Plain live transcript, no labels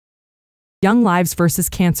Young Lives versus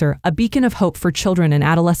Cancer, a beacon of hope for children and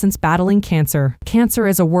adolescents battling cancer. Cancer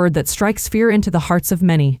is a word that strikes fear into the hearts of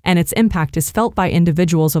many, and its impact is felt by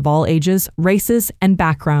individuals of all ages, races, and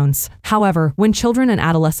backgrounds. However, when children and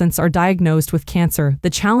adolescents are diagnosed with cancer, the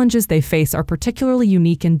challenges they face are particularly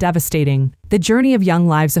unique and devastating. The journey of young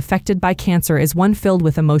lives affected by cancer is one filled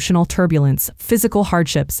with emotional turbulence, physical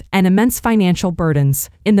hardships, and immense financial burdens.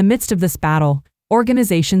 In the midst of this battle,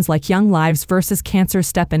 organizations like Young Lives versus Cancer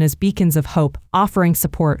step in as beacons of hope, offering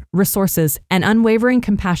support, resources, and unwavering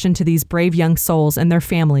compassion to these brave young souls and their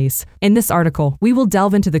families. In this article, we will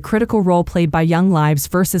delve into the critical role played by Young Lives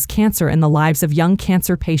versus Cancer in the lives of young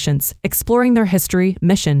cancer patients, exploring their history,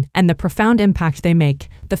 mission, and the profound impact they make.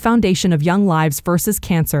 The foundation of Young Lives versus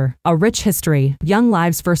Cancer. A rich history. Young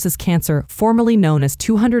Lives versus Cancer, formerly known as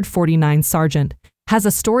 249 Sargent, has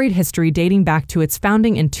a storied history dating back to its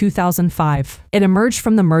founding in 2005. It emerged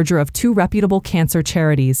from the merger of two reputable cancer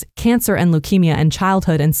charities, Cancer and Leukemia and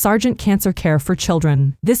Childhood and Sargent Cancer Care for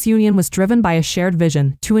Children. This union was driven by a shared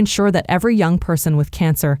vision to ensure that every young person with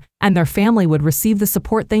cancer and their family would receive the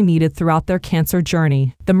support they needed throughout their cancer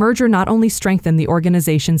journey. The merger not only strengthened the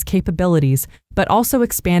organization's capabilities, but also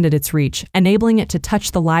expanded its reach, enabling it to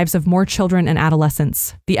touch the lives of more children and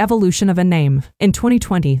adolescents. The evolution of a name. In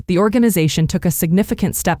 2020, the organization took a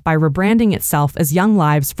significant step by rebranding itself as Young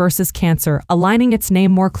Lives versus Cancer, aligning its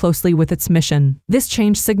name more closely with its mission. This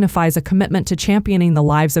change signifies a commitment to championing the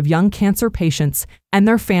lives of young cancer patients and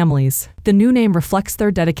their families. The new name reflects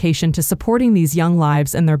their dedication to supporting these young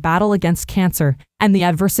lives in their battle against cancer and the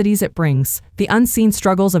adversities it brings. The unseen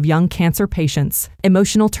struggles of young cancer patients.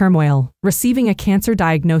 Emotional turmoil. Receiving a cancer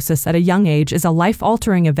diagnosis at a young age is a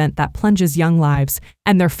life-altering event that plunges young lives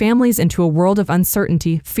and their families into a world of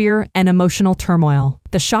uncertainty, fear, and emotional turmoil.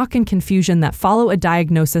 The shock and confusion that follow a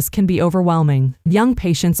diagnosis can be overwhelming. Young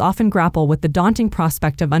patients often grapple with the daunting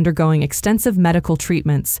prospect of undergoing extensive medical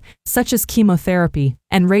treatments, such as chemotherapy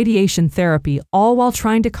and radiation therapy, all while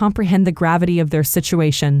trying to comprehend the gravity of their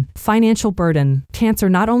situation. Financial burden. Cancer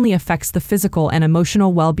not only affects the physical and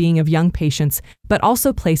emotional well-being of young patients, but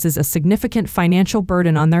also places a significant financial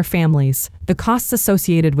burden on their families. The costs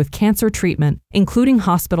associated with cancer treatment, including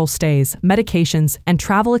hospital stays, medications, and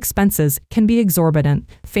travel expenses, can be exorbitant.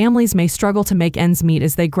 Families may struggle to make ends meet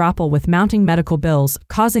as they grapple with mounting medical bills,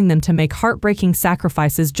 causing them to make heartbreaking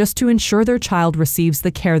sacrifices just to ensure their child receives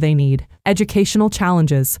the care they need. Educational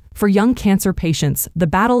challenges. For young cancer patients, the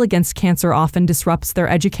battle against cancer often disrupts their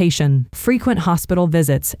education. Frequent hospital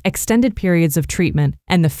visits, extended periods of treatment,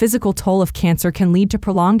 and the physical toll of cancer can lead to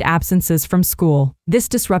prolonged absences from school. This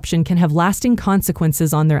disruption can have lasting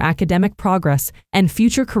consequences on their academic progress and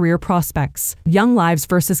future career prospects. Young Lives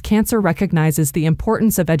versus Cancer recognizes the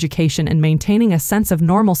importance of education and maintaining a sense of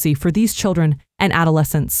normalcy for these children and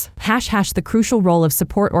adolescents. The crucial role of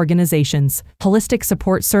support organizations. Holistic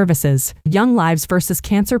support services. Young Lives versus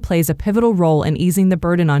Cancer plays a pivotal role in easing the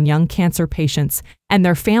burden on young cancer patients and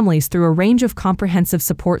their families through a range of comprehensive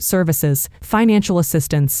support services. Financial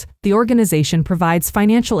assistance. The organization provides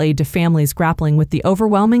financial aid to families grappling with the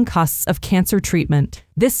overwhelming costs of cancer treatment.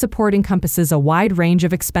 This support encompasses a wide range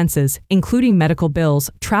of expenses, including medical bills,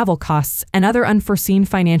 travel costs, and other unforeseen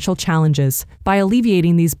financial challenges. By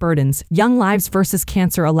alleviating these burdens, Young Lives versus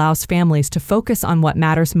Cancer allows families to focus on what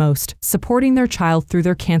matters most, supporting their child through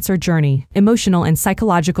their cancer journey. Emotional and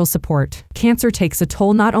psychological support. Cancer takes a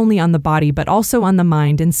toll not only on the body but also on the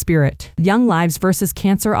mind and spirit. Young Lives versus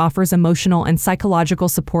Cancer offers emotional and psychological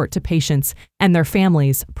support to patients and their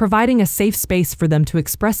families, providing a safe space for them to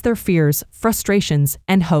express their fears, frustrations,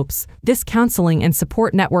 and hopes. This counseling and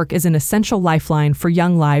support network is an essential lifeline for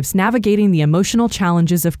young lives navigating the emotional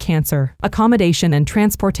challenges of cancer. Accommodation and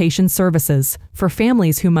transportation services. For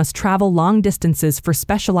families who must travel long distances for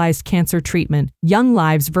specialized cancer treatment, Young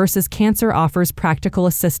Lives versus Cancer offers practical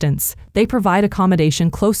assistance. They provide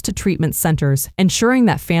accommodation close to treatment centers, ensuring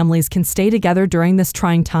that families can stay together during this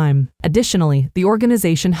trying time. Additionally, the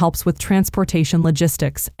organization helps with transportation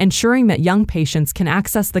logistics, ensuring that young patients can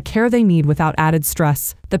access the care they need without added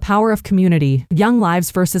stress. The power of community. Young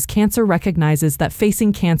Lives versus Cancer recognizes that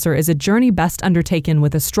facing cancer is a journey best undertaken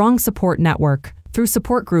with a strong support network. Through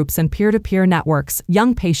support groups and peer-to-peer networks,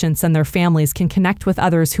 young patients and their families can connect with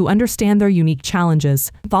others who understand their unique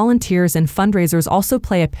challenges. Volunteers and fundraisers also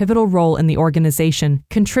play a pivotal role in the organization,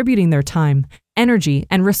 contributing their time, energy,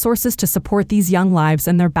 and resources to support these young lives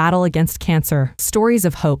in their battle against cancer. Stories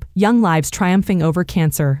of hope. Young lives triumphing over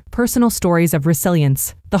cancer. Personal stories of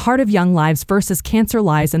resilience. The heart of Young Lives versus Cancer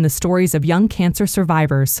lies in the stories of young cancer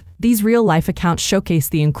survivors. These real-life accounts showcase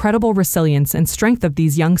the incredible resilience and strength of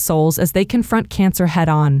these young souls as they confront cancer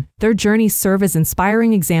head-on. Their journeys serve as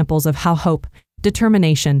inspiring examples of how hope,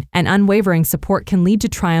 determination, and unwavering support can lead to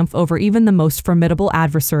triumph over even the most formidable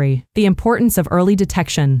adversary. The importance of early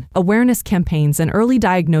detection. Awareness campaigns and early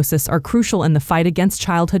diagnosis are crucial in the fight against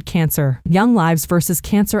childhood cancer. Young Lives vs.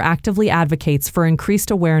 Cancer actively advocates for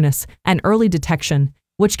increased awareness and early detection,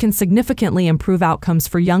 which can significantly improve outcomes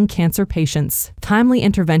for young cancer patients. Timely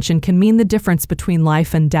intervention can mean the difference between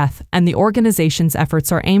life and death, and the organization's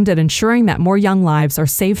efforts are aimed at ensuring that more young lives are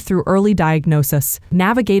saved through early diagnosis.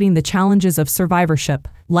 Navigating the challenges of survivorship.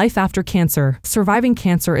 Life after cancer. Surviving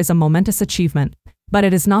cancer is a momentous achievement, but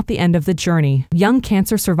it is not the end of the journey. Young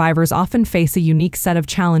cancer survivors often face a unique set of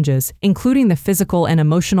challenges, including the physical and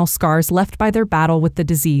emotional scars left by their battle with the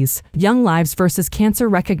disease. Young Lives vs. Cancer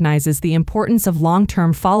recognizes the importance of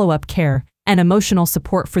long-term follow-up care and emotional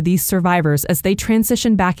support for these survivors as they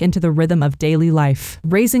transition back into the rhythm of daily life.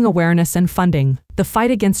 Raising awareness and funding. The fight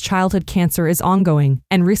against childhood cancer is ongoing,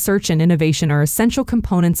 and research and innovation are essential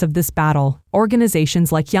components of this battle.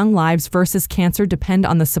 Organizations like Young Lives vs. Cancer depend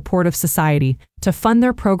on the support of society to fund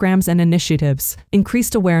their programs and initiatives.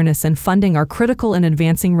 Increased awareness and funding are critical in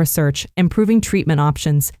advancing research, improving treatment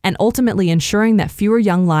options, and ultimately ensuring that fewer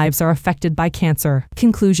young lives are affected by cancer.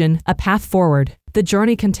 Conclusion: a path forward. The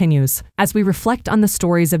journey continues. As we reflect on the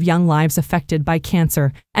stories of young lives affected by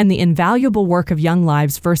cancer and the invaluable work of Young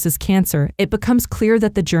Lives vs. Cancer, it becomes clear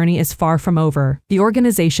that the journey is far from over. The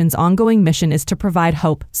organization's ongoing mission is to provide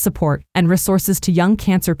hope, support, and resources to young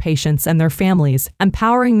cancer patients and their families,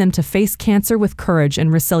 empowering them to face cancer with courage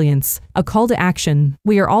and resilience. A call to action.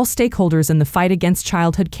 We are all stakeholders in the fight against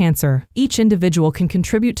childhood cancer. Each individual can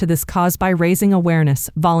contribute to this cause by raising awareness,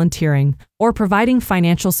 volunteering, or providing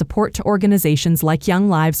financial support to organizations like Young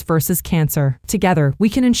Lives vs. Cancer. Together, we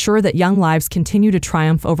can ensure that young lives continue to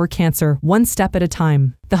triumph over cancer, one step at a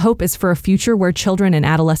time. The hope is for a future where children and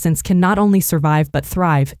adolescents can not only survive but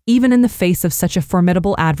thrive, even in the face of such a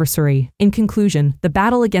formidable adversary. In conclusion, the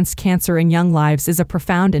battle against cancer in young lives is a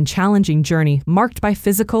profound and challenging journey marked by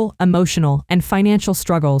physical, emotional, and financial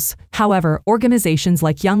struggles. However, organizations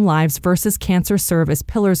like Young Lives vs. Cancer serve as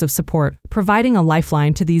pillars of support, providing a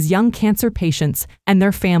lifeline to these young cancer patients and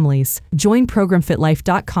their families. Join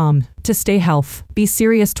programfitlife.com to stay healthy. Be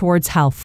serious towards health.